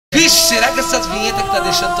será que essas vinhetas que tá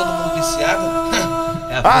deixando todo mundo viciado?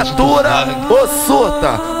 Atura ou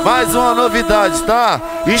surta, mais uma novidade, tá?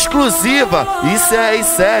 Exclusiva, isso é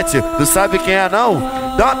R7. Tu sabe quem é não?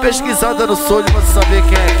 Dá uma pesquisada no som de você saber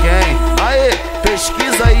quem é quem. Aê,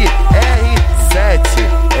 pesquisa aí,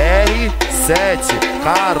 R7,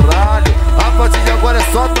 caralho. A partir de agora é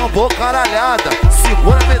só tambor caralhada.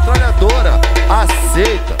 Segura a metralhadora,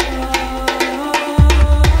 aceita.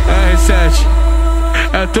 R7,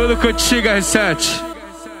 é tudo contigo, R7.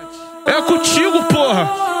 É contigo, porra.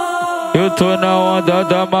 Eu tô na onda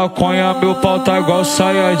da maconha, meu pau tá igual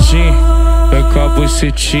Sayajin. Vem com a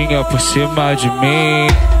bucetinha por cima de mim,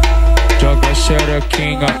 joga a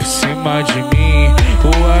xerequinha por cima de mim. O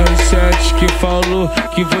R7 que falou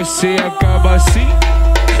que você acaba assim.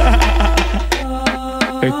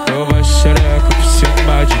 Vem com a xereca por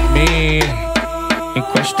cima de mim,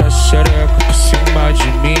 encosta a xereca por cima de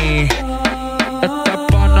mim. É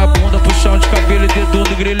tapa na bunda, puxão de cabelo e dedo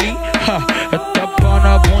no grilinho. É tapa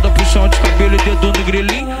na bunda, puxão de cabelo e dedo no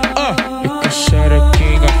grilinho. E com a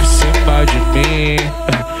xerequinha por cima de mim,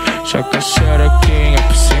 joga a xerequinha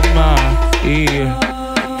por cima. E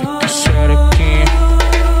fica a xerequinha,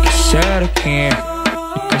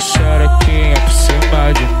 fica a xerequinha por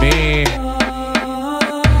cima de mim.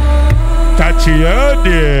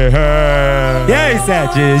 Tatiane. E aí,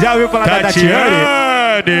 Sete, já ouviu falar da Tatiane?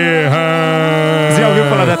 Você já ouviu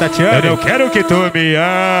falar da Tatiane? Eu não quero que tu me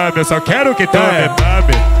ame, eu só quero que tu me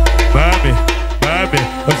mame.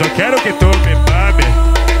 Eu só quero que tu me mame.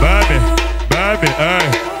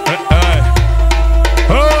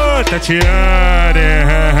 Oh, Tatiane.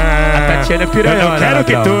 A Tatiane é piranha. Eu não quero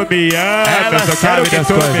que tu me ame, eu só quero que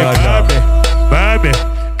tu me mame.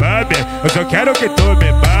 Eu só quero que tu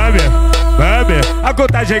me mame. A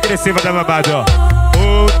contagem regressiva da mamada, ó.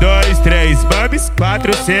 1, 2, 3, mames.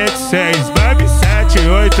 4, 5, 6, mames. 7,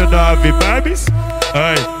 8, 9, mames.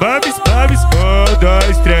 Ai, mames. 1,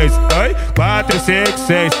 2, 3, ai. 4, 5,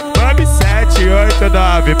 6, mames. 7, 8,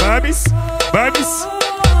 9, mames.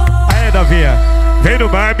 Aí, novinha, vem no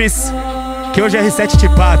mames, que hoje é R7 de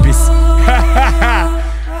papes.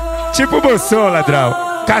 Tipo moção, ladrão.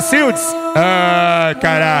 Cacildes? Ah,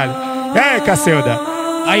 caralho. E aí, Cacilda?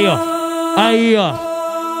 Aí, ó.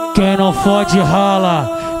 Quem não fode rala,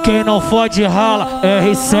 quem não fode rala.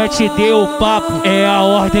 R7 deu o papo, é a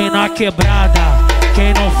ordem na quebrada.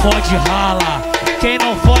 Quem não fode rala, quem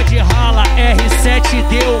não fode rala. R7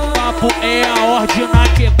 deu o papo, é a ordem na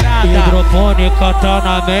quebrada. Hidropônica tá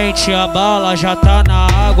na mente, a bala já tá na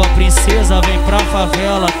água. Princesa vem pra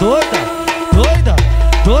favela, doida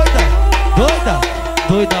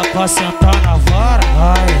pra sentar na vara.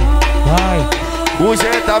 Vai. O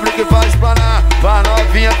GW que vai explanar, pra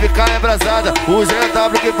novinha ficar embrasada. O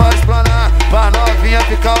GW que vai explanar, pra novinha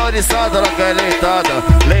ficar oriçada. Ela quer leitada,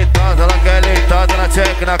 ela quer leitada. Na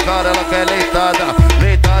check na cara, ela quer leitada,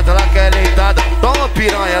 ela quer leitada. Toma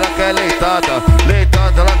piranha, ela quer leitada,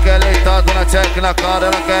 ela quer leitada. Na check na cara,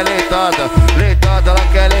 ela quer leitada, ela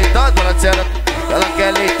quer leitada. Na check, ela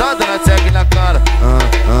quer leitada, na check na cara.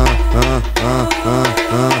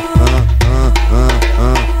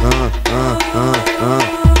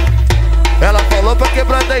 Ela falou pra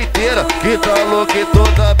quebrada inteira que tá louca e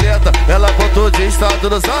toda aberta. Ela botou de estado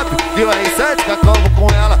no zap, viu a R7 que acalmo com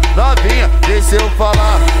ela. Novinha, deixa eu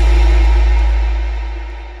falar.